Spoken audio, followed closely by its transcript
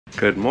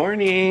Good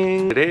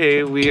morning.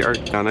 Today we are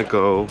gonna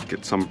go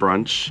get some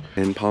brunch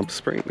in Palm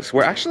Springs.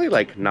 We're actually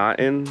like not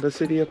in the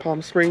city of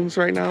Palm Springs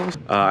right now.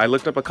 I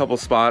looked up a couple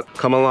spots.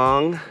 Come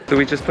along. So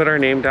we just put our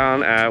name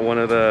down at one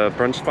of the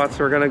brunch spots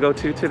we're gonna go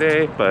to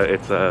today, but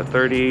it's a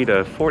 30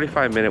 to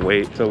 45 minute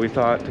wait. So we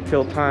thought to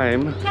kill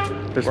time,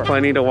 there's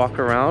plenty to walk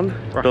around,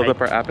 build up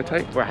our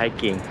appetite. We're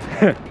hiking.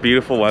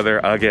 Beautiful weather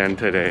again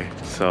today.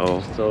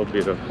 So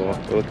beautiful.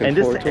 And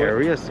this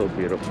area is so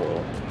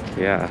beautiful.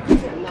 Yeah.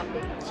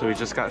 So we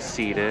just got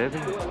seated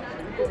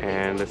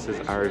and this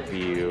is our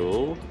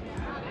view.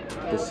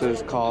 This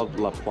is called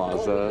La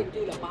Plaza.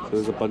 So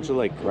there's a bunch of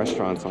like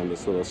restaurants on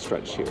this little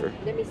stretch here.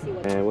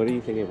 And what are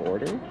you thinking of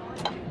ordering?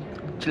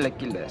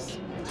 Chilaquiles.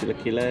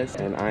 Chilaquiles.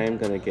 And I am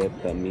gonna get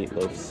the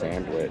meatloaf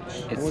sandwich.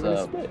 It's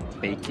a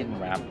bacon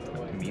wrapped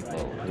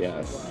meatloaf.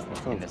 Yes, that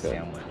sounds good.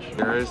 Sandwich.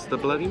 There's the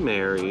Bloody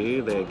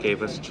Mary. They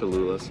gave us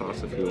Cholula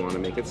sauce if you want to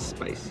make it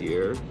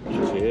spicier.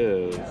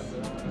 Cheers.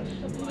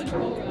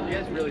 You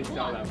guys really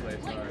sell that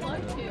place.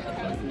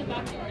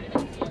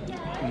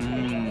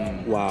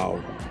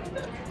 Wow.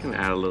 Can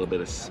add a little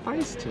bit of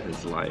spice to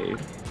his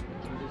life.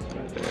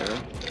 Right there.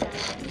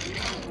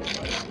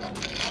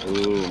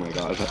 Oh my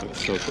god, that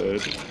looks so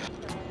good.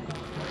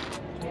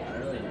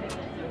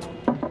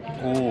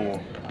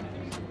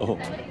 Oh.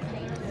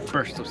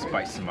 Burst of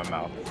spice in my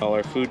mouth. Well,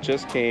 our food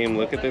just came.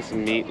 Look at this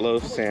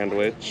meatloaf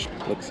sandwich.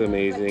 Looks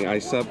amazing. I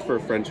subbed for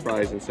French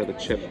fries instead of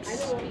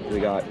chips. We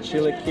got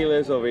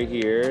chilaquiles over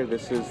here.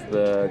 This is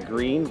the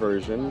green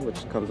version,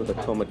 which comes with a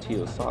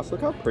tomatillo sauce.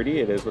 Look how pretty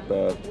it is with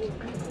the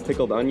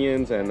pickled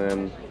onions and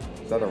then,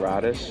 is that a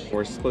radish?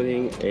 We're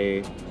splitting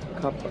a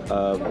cup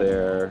of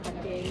their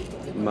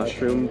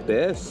mushroom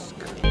bisque.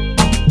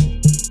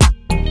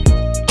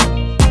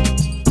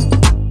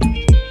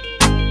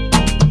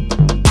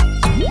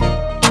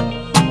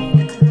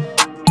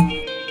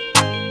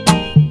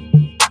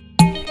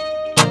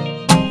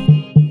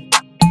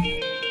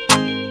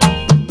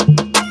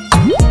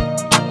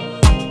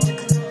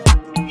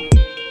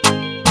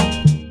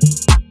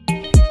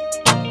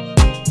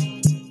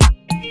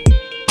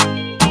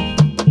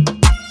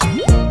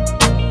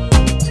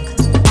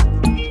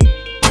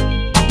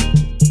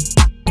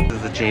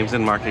 James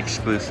and Mark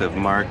exclusive.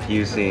 Mark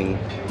using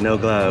no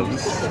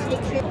gloves.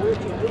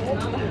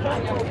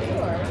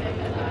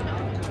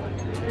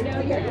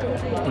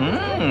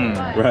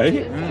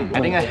 Right?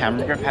 I think a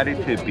hamburger patty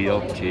to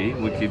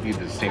BLT would give you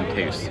the same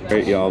taste.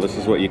 Alright y'all, this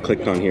is what you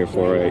clicked on here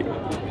for, right?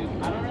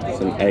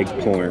 Some egg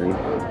porn.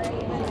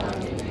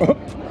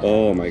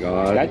 Oh my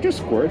god. That just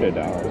squirted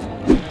out.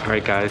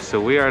 Alright guys,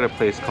 so we are at a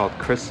place called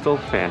Crystal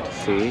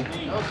Fantasy.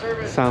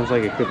 Sounds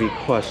like it could be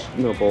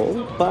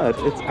questionable, but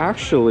it's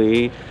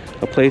actually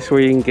a place where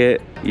you can get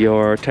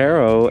your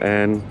tarot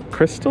and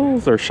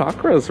crystals or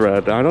chakras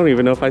read. I don't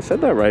even know if I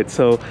said that right.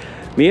 So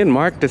me and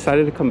Mark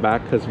decided to come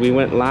back because we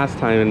went last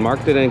time and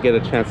Mark didn't get a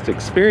chance to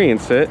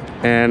experience it.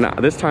 And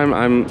this time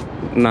I'm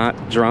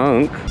not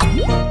drunk.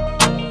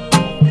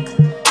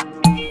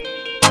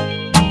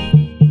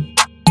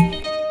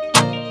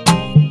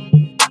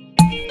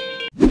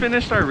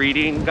 Finished our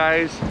reading,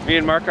 guys. Me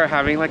and Mark are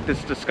having like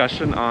this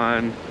discussion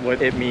on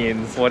what it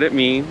means.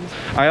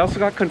 I also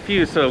got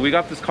confused. So we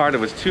got this card. It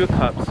was 2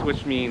 cups,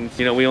 which means,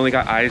 you know, we only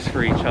got eyes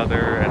for each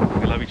other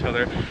and we love each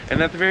other.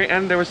 And at the very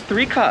end, there was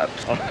 3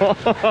 cups.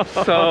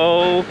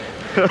 So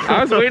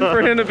I was waiting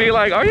for him to be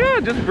like, oh yeah,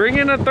 just bring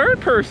in a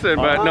 3rd person.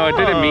 But no, it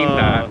didn't mean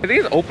that. I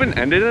think it's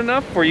open-ended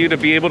enough for you to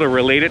be able to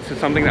relate it to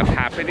something that's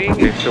happening.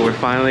 Okay, so we're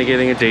finally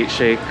getting a date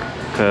shake.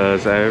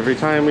 Because every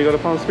time we go to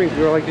Palm Springs,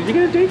 we were like, did you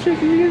get a date shake?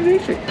 Did you get a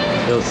date shake?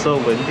 It was so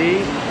windy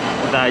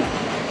that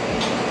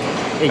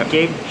it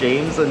gave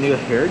James a new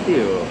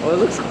hairdo. Oh, it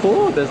looks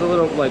cool. There's a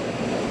little like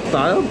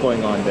style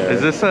going on there.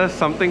 Is this a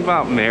something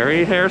about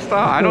Mary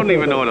hairstyle? I don't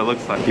even know what it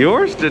looks like.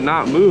 Yours did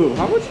not move.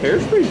 How much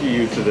hairspray did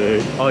you use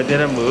today? Oh, it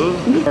didn't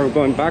move? We're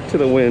going back to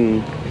the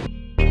wind.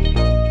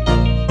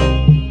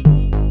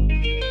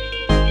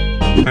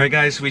 Alright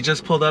guys, we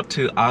just pulled up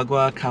to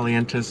Agua,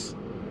 Calientes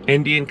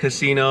Indian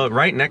Casino,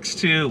 right next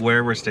to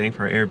where we're staying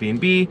for our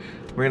Airbnb.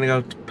 We're gonna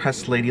go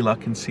press Lady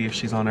Luck and see if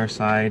she's on our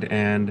side,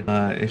 and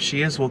if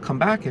she is, we'll come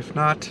back. If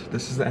not,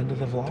 this is the end of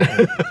the vlog.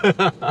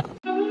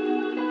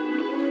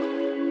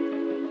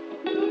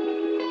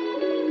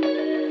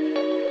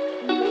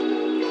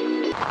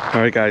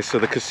 Alright guys, so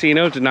the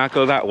casino did not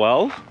go that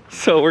well.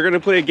 So we're gonna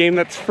play a game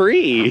that's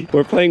free.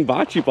 We're playing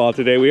bocce ball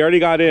today. We already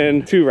got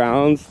in 2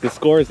 rounds. The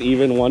score is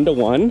even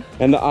 1-1.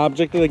 And the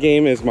object of the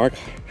game is Mark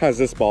has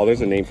this ball.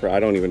 There's a name for it. I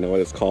don't even know what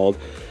it's called.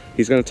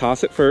 He's gonna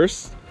toss it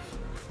first.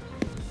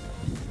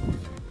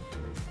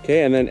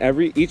 Okay, and then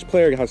each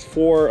player has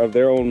 4 of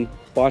their own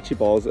bocce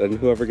balls, and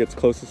whoever gets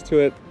closest to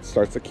it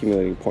starts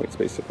accumulating points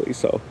basically.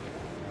 So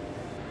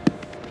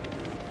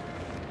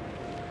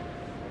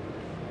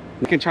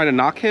I can try to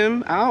knock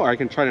him out, or I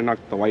can try to knock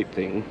the white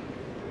thing.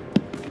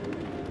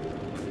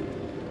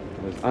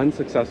 I was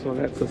unsuccessful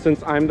in it, so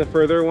since I'm the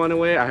further one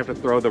away, I have to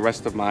throw the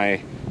rest of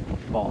my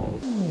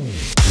balls.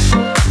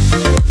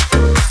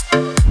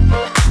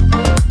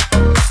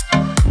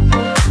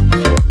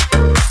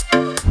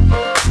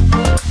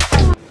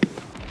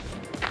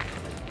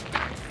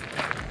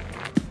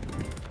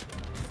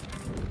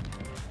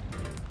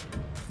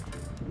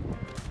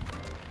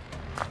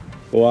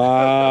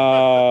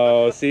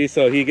 Wow. See,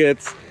 so he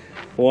gets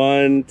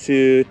 1,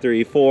 2,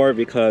 3, 4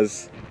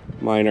 because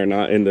mine are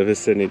not in the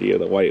vicinity of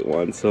the white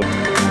one. So.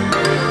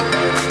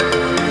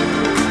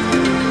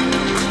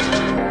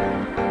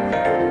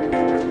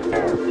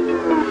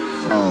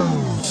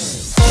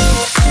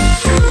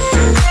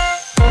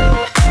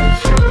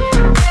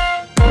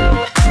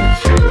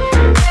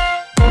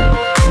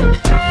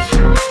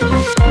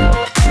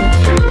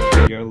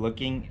 You're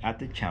looking at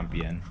the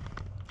champion.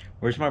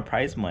 Where's my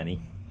prize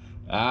money?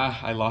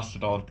 I lost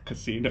it all at the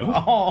casino.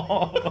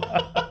 Oh,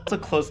 it's a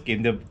close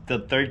game. The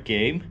third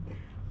game,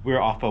 we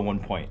were off by 1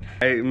 point.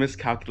 I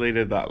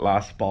miscalculated that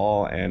last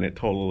ball and it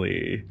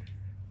totally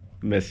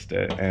missed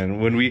it.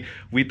 And when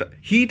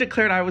he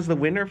declared I was the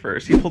winner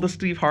first. He pulled a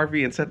Steve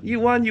Harvey and said,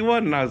 you won,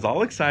 and I was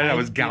all excited. I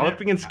was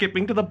galloping and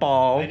skipping to the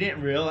ball. I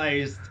didn't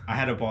realize I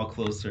had a ball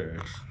closer.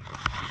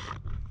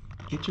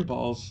 Get your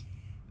balls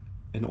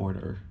in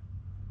order.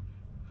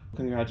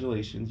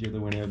 Congratulations, you're the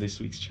winner of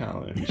this week's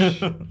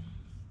challenge.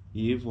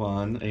 You've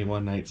won a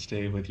one-night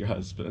stay with your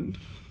husband.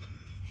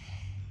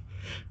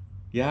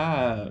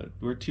 Yeah,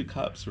 we're 2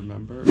 cups,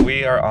 remember?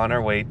 We are on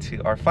our way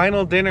to our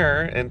final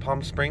dinner in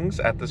Palm Springs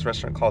at this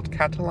restaurant called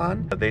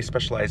Catalan. They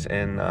specialize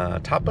in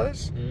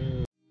tapas.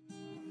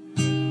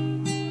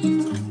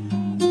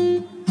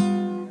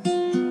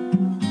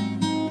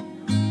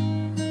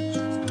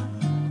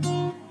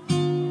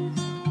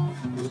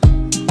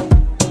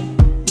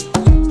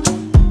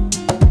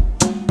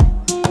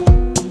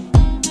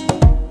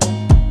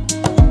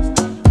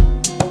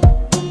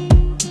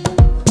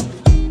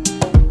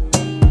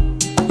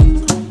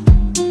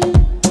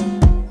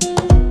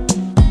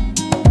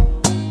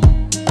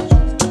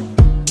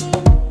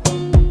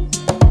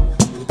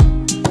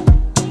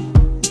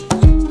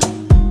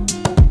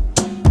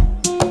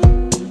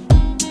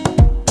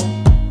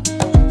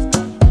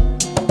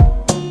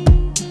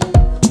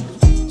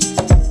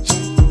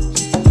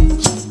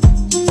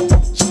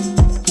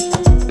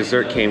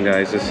 Dessert came,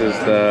 guys. This is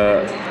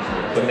the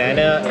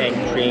Banana and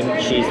cream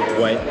cheese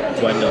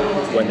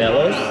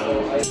vanillas.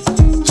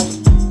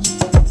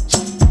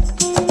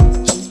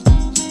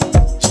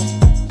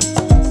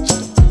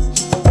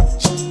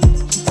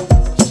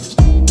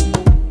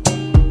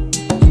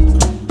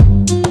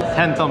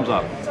 Thumbs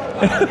up.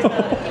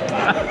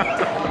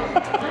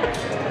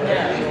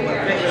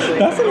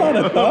 That's a lot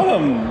of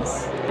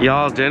thumbs.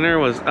 Y'all, dinner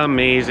was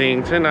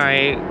amazing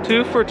tonight.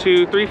 2 for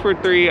 2, 3 for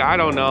 3, I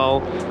don't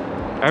know.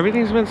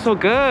 Everything's been so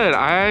good.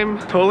 I'm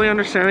totally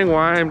understanding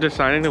why I'm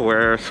deciding to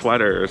wear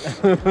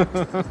sweaters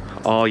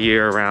all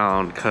year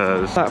round,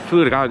 because that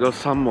food gotta go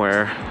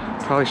somewhere.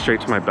 Probably straight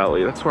to my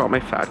belly. That's where all my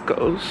fat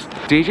goes.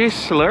 DJ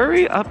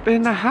Slurry up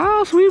in the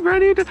house. We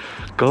ready to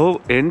go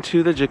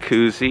into the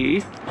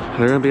jacuzzi.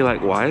 They're gonna be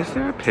like, why is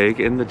there a pig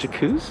in the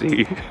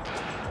jacuzzi?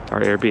 Our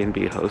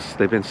Airbnb hosts,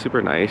 they've been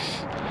super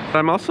nice.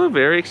 I'm also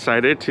very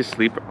excited to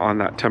sleep on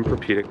that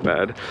Tempur-Pedic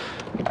bed.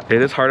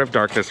 It is Heart of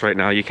Darkness right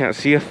now. You can't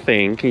see a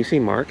thing. Can you see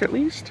Mark at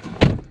least?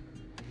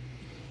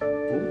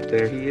 Ooh,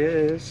 there he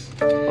is.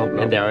 Oh,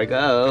 no. And there I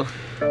go.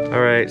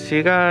 All right, see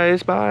you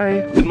guys,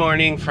 bye. Good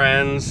morning,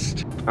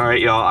 friends. All right,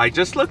 y'all, I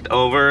just looked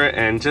over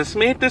and just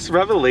made this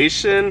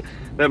revelation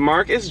that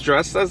Mark is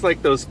dressed as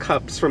like those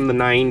cups from the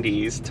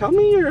 90s. Tell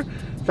me your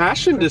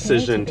fashion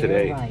decision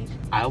today.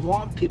 I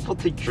want people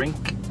to drink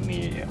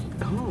me.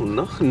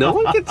 Oh, no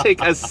one can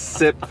take a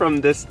sip from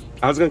this.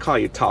 I was gonna call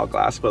you tall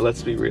glass, but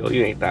let's be real,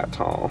 you ain't that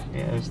tall.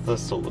 Yeah, it's the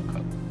solo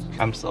cup.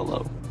 I'm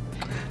solo.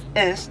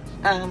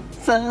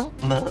 Solo.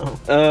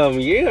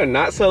 You are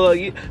not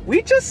solo.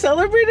 We just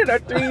celebrated our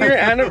 3-year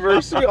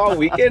anniversary all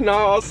weekend. Now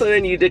all of a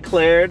sudden you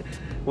declared,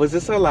 was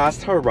this our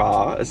last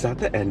hurrah? Is that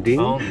the ending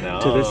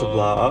to this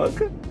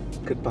vlog?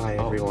 Goodbye,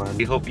 everyone.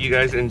 We hope you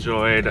guys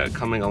enjoyed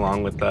coming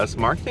along with us.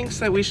 Mark thinks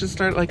that we should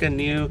start like a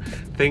new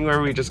thing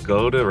where we just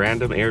go to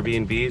random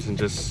Airbnbs and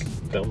just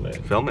film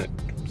it.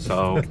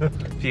 So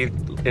if you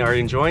are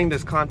enjoying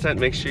this content,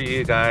 make sure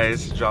you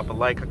guys drop a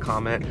like, a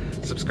comment,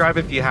 subscribe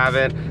if you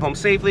haven't. Home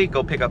safely,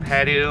 go pick up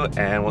Hadu,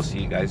 and we'll see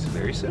you guys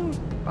very soon.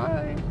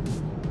 Bye.